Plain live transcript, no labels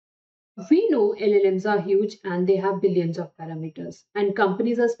We know LLMs are huge and they have billions of parameters, and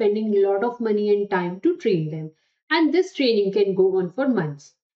companies are spending a lot of money and time to train them. And this training can go on for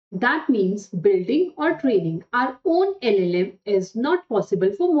months. That means building or training our own LLM is not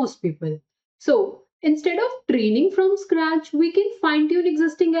possible for most people. So instead of training from scratch, we can fine tune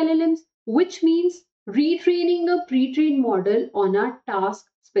existing LLMs, which means retraining a pre trained model on our task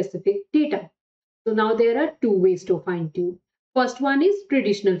specific data. So now there are two ways to fine tune. First one is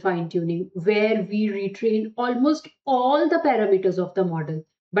traditional fine tuning, where we retrain almost all the parameters of the model.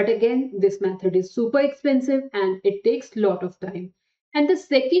 But again, this method is super expensive and it takes a lot of time. And the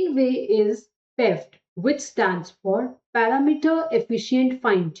second way is PEFT, which stands for parameter efficient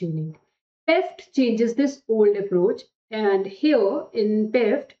fine tuning. PEFT changes this old approach, and here in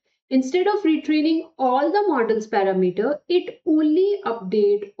PEFT, instead of retraining all the model's parameter, it only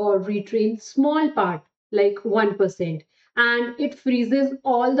update or retrain small part like 1%, and it freezes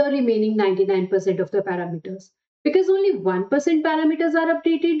all the remaining 99% of the parameters. Because only 1% parameters are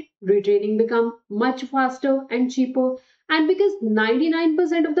updated, retraining become much faster and cheaper. And because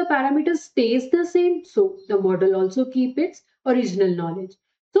 99% of the parameters stays the same, so the model also keep its original knowledge.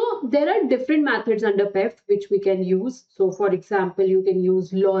 So there are different methods under PEFT which we can use. So for example, you can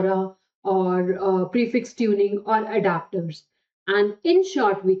use LoRA or prefix tuning or adapters. And in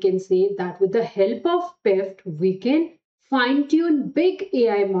short, we can say that with the help of PEFT, we can fine tune big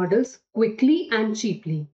AI models quickly and cheaply.